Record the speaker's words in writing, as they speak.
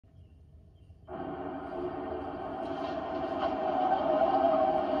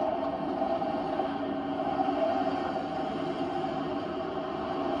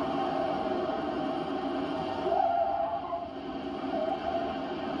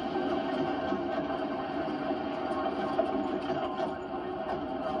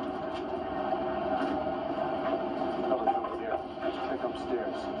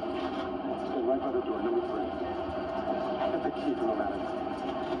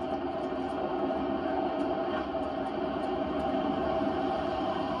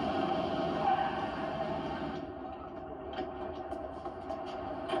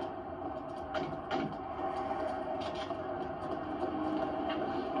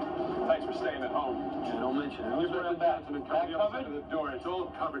staying at home. Yeah, don't mention it. You better back and come to the other side of the door. It's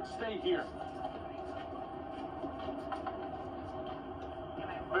all covered. Stay here.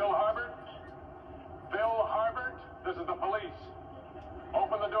 Bill Harbert? Bill Harbert? This is the police.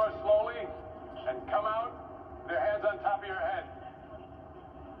 Open the door slowly and come out with your hands on top of your head.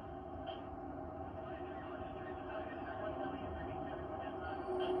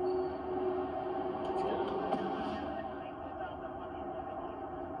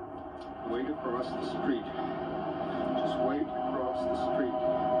 Wait across the street. Just wait across the street.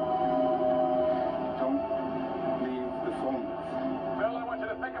 Don't leave the phone. Bill, I want you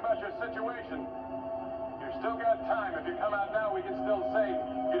to think about your situation. You've still got time. If you come out now, we can still say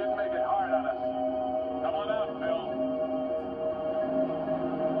you didn't make it hard on us. Come on out, Bill.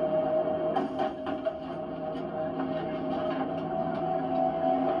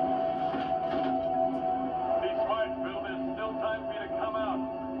 Be smart, Bill. There's still time for you to come out.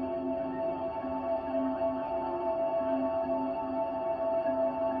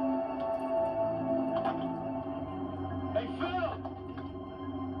 Hey, Phil!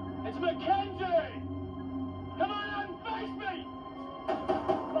 It's Mackenzie! Come on out and face me!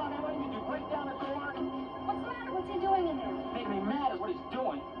 Come on, man, what do you do? Break down the door? What's the matter? What's he doing in there? Making me mad is what he's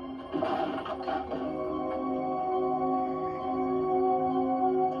doing.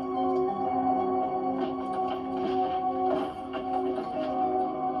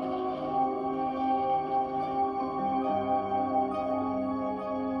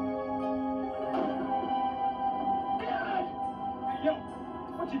 Damn it! Hey, yo,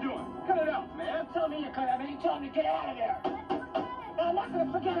 what you doing? Cut it out, man. Tell me to cut it out, man. You tell him to get out of there. I'm not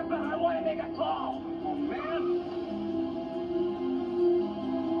gonna forget about it. I want to make a call. Oh, man.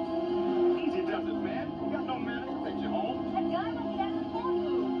 Easy does it, man. You got no manners. Take you home. That guy must be having a phone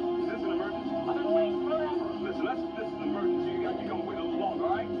booth. Is this an emergency? I've been waiting forever. Listen, this is an emergency. You gonna wait a little longer,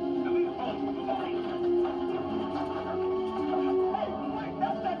 all right? Now leave the phone with the phone. Hey, wait,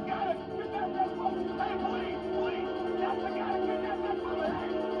 that's that guy that kidnapped that woman. Hey, please, that's the guy that kidnapped that woman.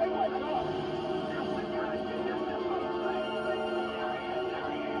 Hey, wait, no. That's the guy that kidnapped that woman. There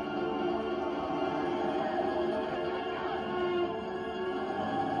he is.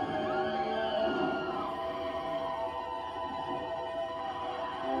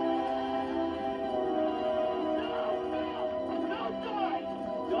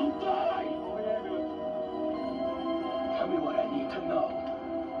 Don't die! Tell me what I need to know.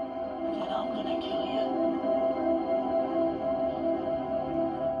 And I'm gonna kill you.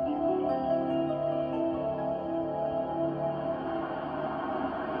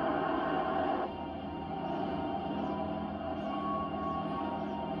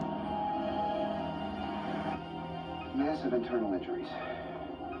 Massive internal injuries.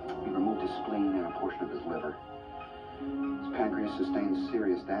 We removed his spleen and a portion of his liver. His pancreas sustained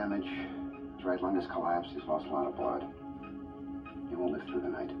serious damage. His right lung has collapsed. He's lost a lot of blood. He won't live through the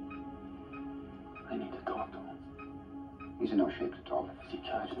night. I need to talk to him. He's in no shape to talk. Is he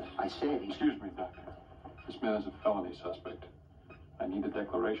charged? I said he's... Excuse me, Doctor. This man is a felony suspect. I need a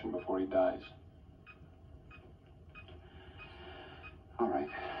declaration before he dies. All right,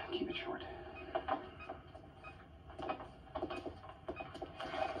 keep it short.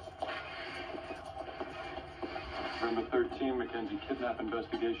 November 13, Mackenzie kidnap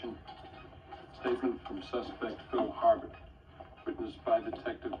investigation. Statement from suspect Phil Harbert. Witnessed by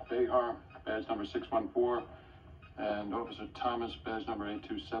Detective Behar, badge number 614, and Officer Thomas, badge number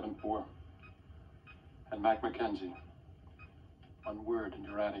 8274. And Mack Mackenzie. One word and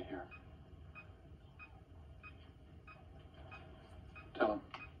you're out of here. Tell him.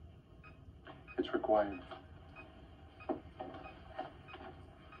 It's required.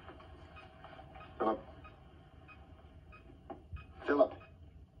 Philip. Philip.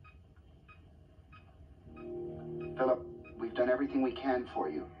 Philip, we've done everything we can for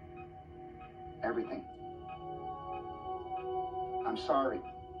you. Everything. I'm sorry.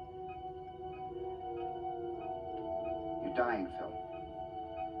 You're dying, Phil.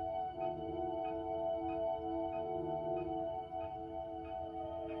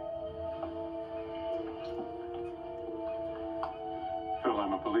 Phil,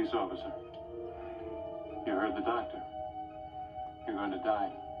 I'm a police officer. You heard the doctor. You're going to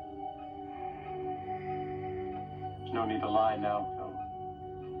die. There's no need to lie now, Phil.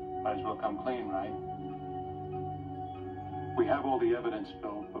 Might as well come clean, right? We have all the evidence,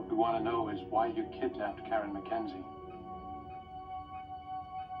 Phil. What we want to know is why you kidnapped Karen Mackenzie.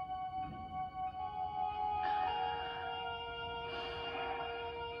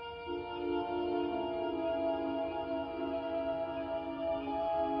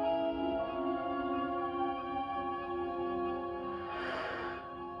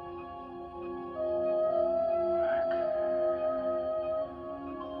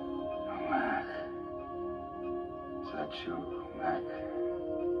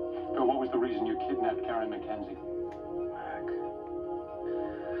 the reason you kidnapped Karen McKenzie? Mac,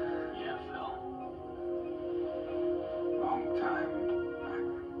 Yeah, Phil. long time, Mac.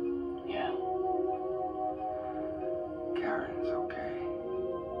 Yeah. Karen's okay.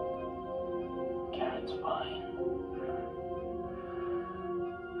 Karen's fine.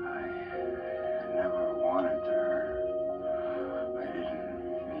 I never wanted to hurt her. I didn't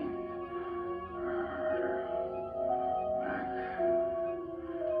mean to hurt her. Mac.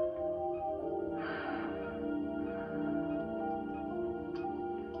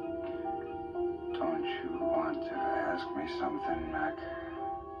 Don't you want to ask me something, Mac?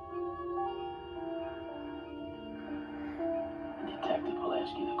 The detective will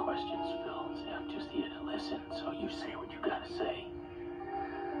ask you the questions, Phil. See, I'm just here to listen, so you say what you gotta say.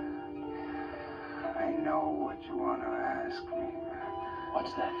 I know what you want to ask me, Mac.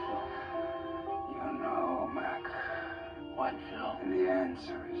 What's that, Phil? You know, Mac. What, Phil? And the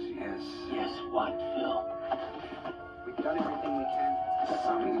answer is yes. Yes, what, Phil? We've done everything we can.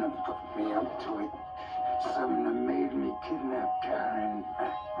 Something that put me up to it. Something that made me kidnap Karen.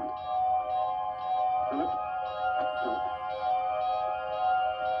 Philip?